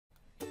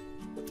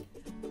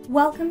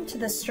Welcome to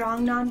the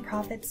Strong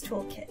Nonprofits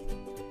Toolkit.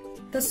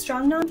 The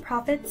Strong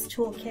Nonprofits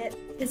Toolkit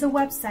is a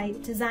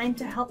website designed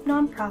to help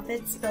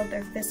nonprofits build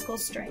their fiscal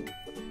strength.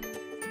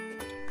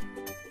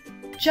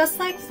 Just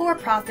like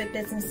for-profit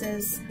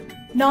businesses,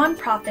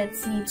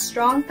 nonprofits need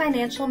strong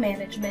financial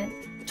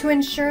management to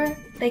ensure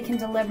they can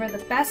deliver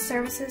the best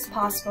services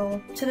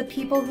possible to the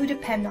people who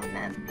depend on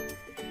them.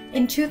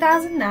 In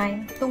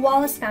 2009, the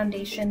Wallace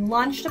Foundation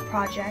launched a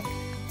project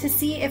to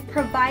see if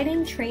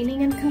providing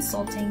training and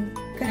consulting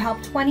could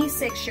help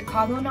 26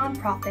 Chicago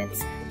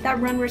nonprofits that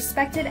run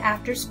respected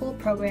after-school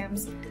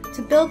programs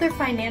to build their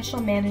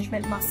financial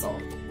management muscle.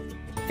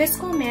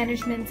 Fiscal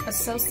Management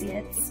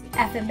Associates,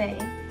 FMA,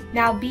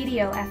 now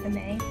BDO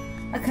FMA,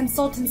 a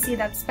consultancy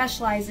that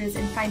specializes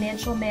in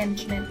financial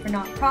management for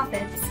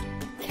nonprofits,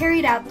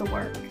 carried out the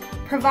work,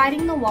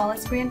 providing the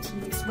Wallace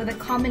grantees with a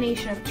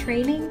combination of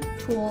training,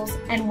 tools,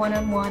 and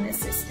one-on-one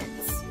assistance.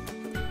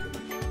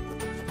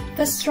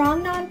 The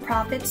Strong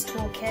Nonprofits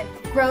Toolkit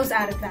grows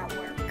out of that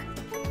work,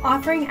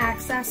 offering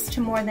access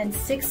to more than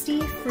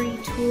 60 free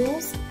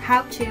tools,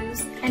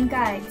 how-tos, and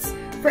guides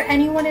for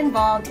anyone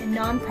involved in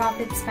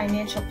nonprofits'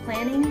 financial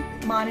planning,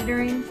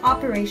 monitoring,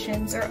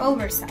 operations, or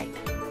oversight.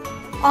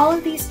 All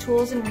of these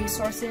tools and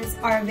resources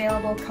are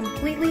available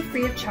completely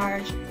free of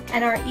charge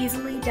and are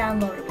easily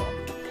downloadable.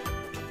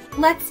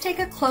 Let's take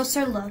a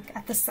closer look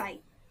at the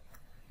site.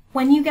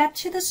 When you get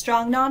to the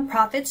Strong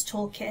Nonprofits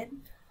Toolkit,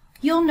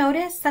 you'll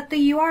notice that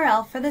the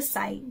URL for the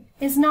site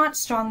is not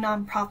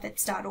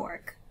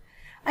strongnonprofits.org.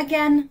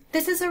 Again,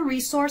 this is a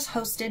resource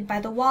hosted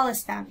by the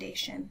Wallace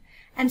Foundation,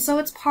 and so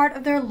it's part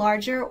of their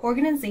larger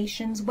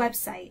organization's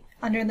website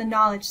under the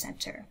Knowledge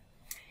Center.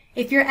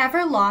 If you're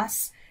ever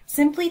lost,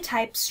 simply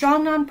type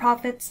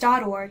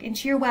strongnonprofits.org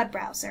into your web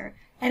browser,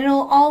 and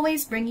it'll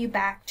always bring you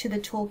back to the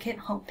Toolkit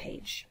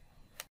homepage.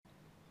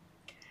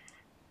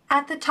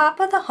 At the top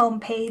of the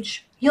homepage,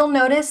 you'll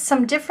notice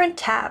some different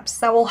tabs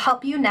that will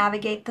help you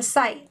navigate the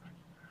site.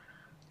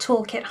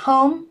 Toolkit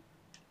Home,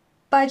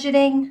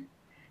 Budgeting,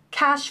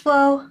 Cash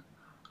Flow,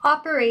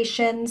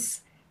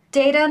 Operations,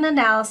 Data and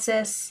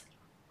Analysis,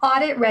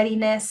 Audit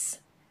Readiness,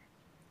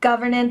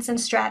 Governance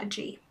and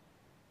Strategy.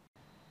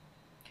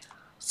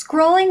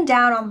 Scrolling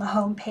down on the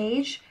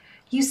homepage,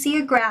 you see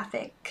a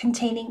graphic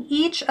containing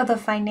each of the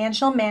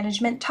financial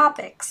management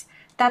topics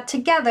that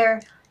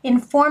together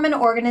inform an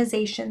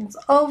organization's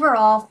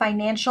overall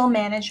financial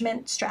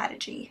management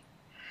strategy.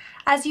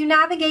 As you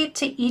navigate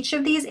to each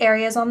of these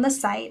areas on the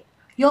site,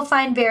 you'll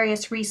find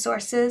various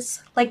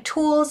resources like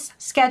tools,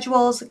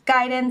 schedules,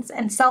 guidance,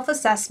 and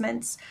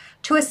self-assessments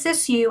to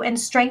assist you in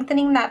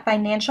strengthening that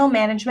financial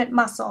management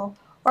muscle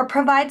or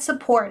provide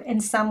support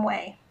in some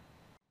way.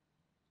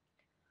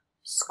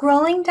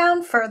 Scrolling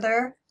down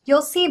further,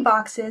 you'll see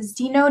boxes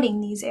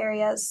denoting these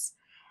areas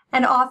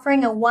and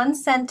offering a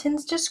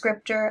one-sentence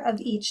descriptor of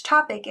each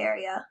topic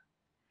area.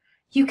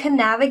 You can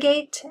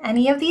navigate to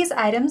any of these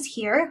items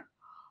here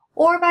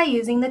or by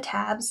using the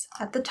tabs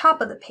at the top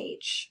of the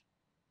page.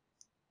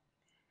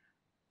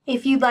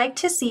 If you'd like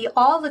to see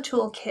all the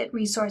toolkit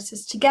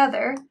resources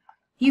together,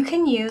 you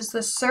can use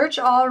the Search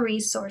All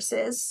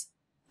Resources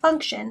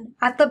function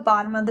at the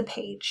bottom of the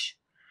page.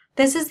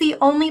 This is the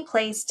only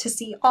place to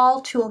see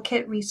all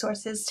toolkit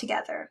resources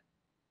together.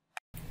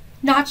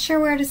 Not sure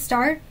where to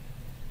start?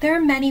 There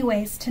are many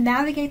ways to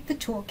navigate the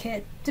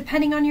toolkit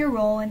depending on your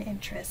role and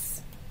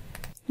interests.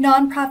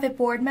 Nonprofit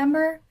board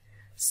member,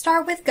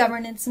 start with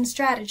governance and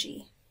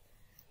strategy.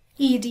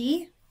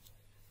 ED,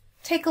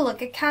 take a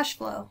look at cash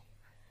flow.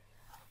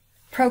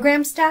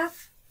 Program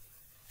staff,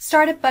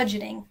 start at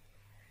budgeting.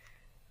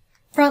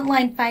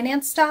 Frontline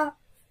finance staff,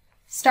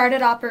 start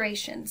at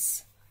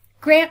operations.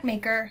 Grant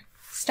maker,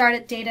 start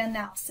at data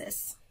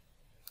analysis.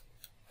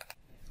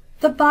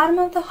 The bottom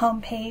of the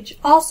homepage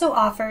also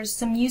offers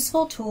some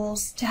useful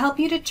tools to help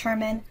you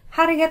determine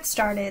how to get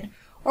started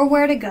or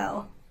where to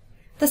go.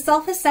 The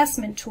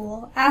self-assessment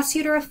tool asks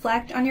you to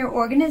reflect on your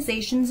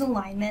organization's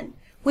alignment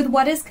with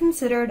what is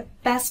considered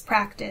best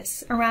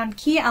practice around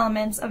key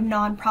elements of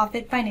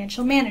nonprofit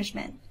financial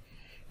management.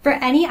 For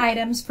any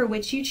items for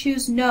which you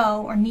choose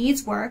no or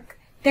needs work,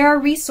 there are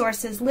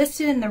resources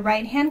listed in the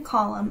right-hand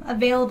column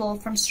available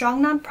from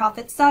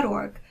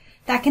strongnonprofits.org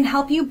that can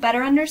help you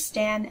better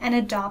understand and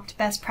adopt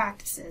best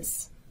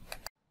practices.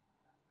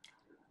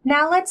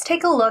 Now let's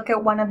take a look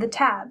at one of the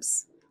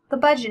tabs, the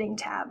Budgeting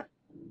tab.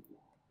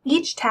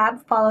 Each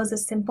tab follows a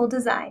simple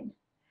design.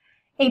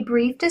 A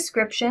brief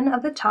description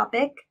of the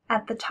topic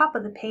at the top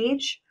of the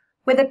page,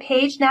 with a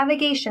page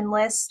navigation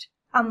list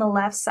on the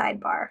left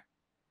sidebar.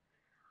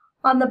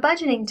 On the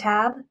Budgeting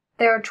tab,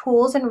 there are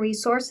tools and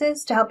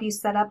resources to help you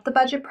set up the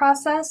budget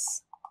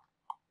process,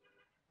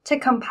 to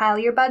compile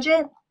your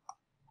budget,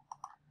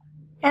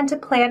 and to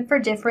plan for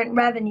different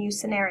revenue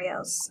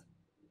scenarios.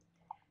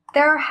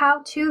 There are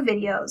how-to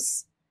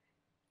videos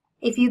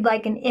if you'd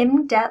like an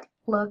in-depth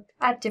look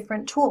at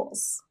different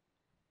tools.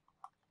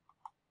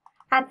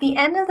 At the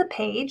end of the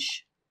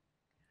page,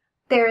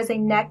 there is a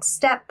Next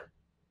Step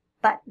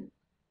button.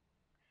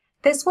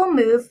 This will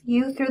move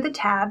you through the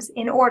tabs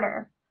in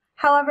order.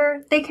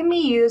 However, they can be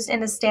used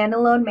in a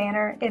standalone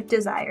manner if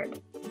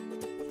desired.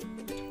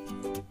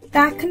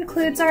 That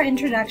concludes our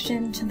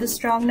introduction to the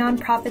Strong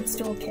Nonprofits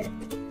Toolkit.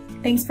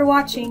 Thanks for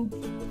watching.